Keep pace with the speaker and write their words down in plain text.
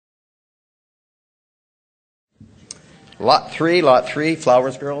Lot 3,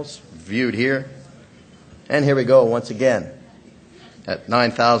 Flowergirls, viewed here. And here we go once again at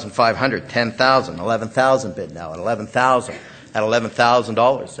 9,500, 10,000, 11,000 bid now at 11,000, at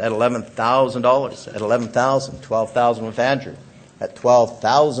 $11,000, at $11,000, at 11,000, 12,000 with Andrew at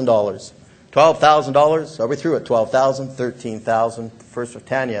 $12,000. $12,000. Are we through at 12,000? 13,000. First with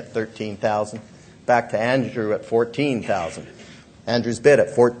Tanya at 13,000. Back to Andrew at 14,000. Andrew's bid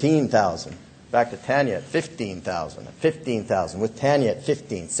at 14,000. Back to Tanya at 15,000. At 15,000 with Tanya at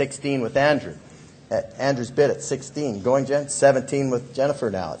 15. 16 with Andrew. At Andrew's bid at 16. Going, Jen? 17 with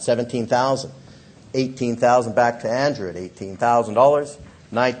Jennifer now at 17,000. 18,000 back to Andrew at $18,000.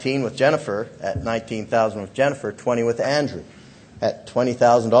 19 with Jennifer at 19,000 with Jennifer. 20 with Andrew at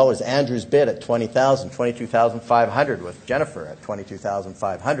 $20,000. Andrew's bid at 20,000. 22,500 with Jennifer at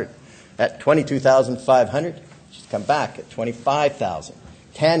 22,500. At 22,500, she's come back at 25,000.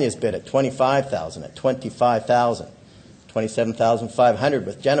 Tanya's bid at 25,000 at 25,000. 27,500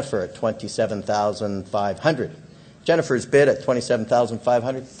 with Jennifer at 27,500. Jennifer's bid at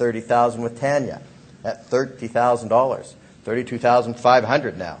 27,500, 30,000 with Tanya at $30,000.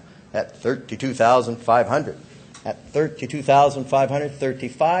 32,500 now at 32,500. At 32,500,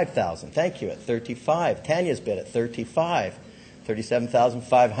 35,000. Thank you. At 35. Tanya's bid at 35.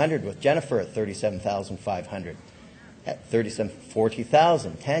 37,500 with Jennifer at 37,500. At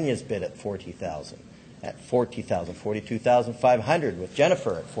 40,000. Tanya's bid at 40,000. At 40,000. 42,500 with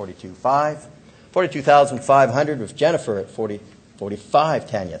Jennifer at 42,500. 42,500 with Jennifer at 45.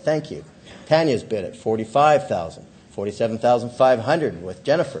 Tanya, thank you. Tanya's bid at 45,000. 47,500 with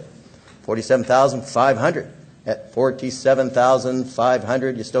Jennifer. 47,500. At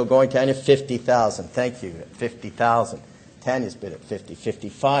 47,500, you're still going, Tanya? 50,000. Thank you. At 50,000. Tanya's bid at 50.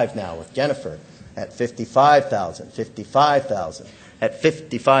 55 now with Jennifer at 55,000. 55,000. At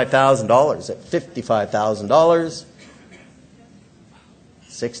 $55,000. At $55,000.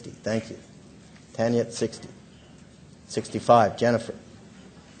 60. Thank you. Tanya at 60. 65. Jennifer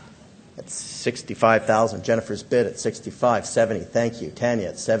at 65,000. Jennifer's bid at 65. 70. Thank you. Tanya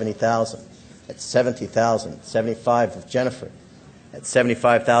at 70,000. At 70,000. 75 with Jennifer. At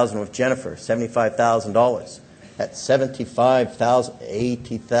 75,000 with Jennifer. $75,000. At 75,000.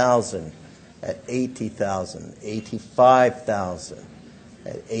 80,000. At 80,000. 85,000.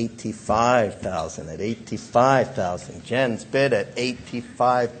 At 85,000. At 85,000. Jen's bid at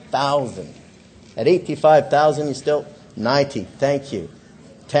 85,000. At 85,000, you still 90. Thank you.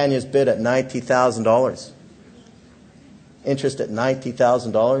 Tanya's bid at $90,000. Interest at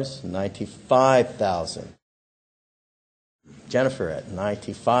 $90,000. 95,000. Jennifer at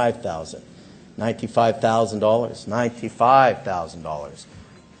 $95,000. $95,000. $95,000.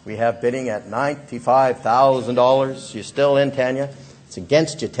 We have bidding at $95,000. You're still in, Tanya. It's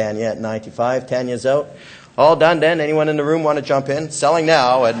against you, Tanya, at 95. Tanya's out. All done then. Anyone in the room want to jump in? Selling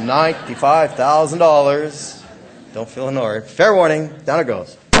now at $95,000. Don't feel annoyed. Fair warning. Down it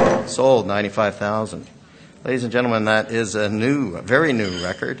goes. Sold, $95,000. Ladies and gentlemen, that is a very new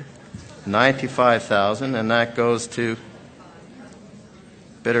record. $95,000, and that goes to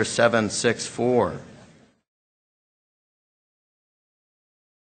bidder 764.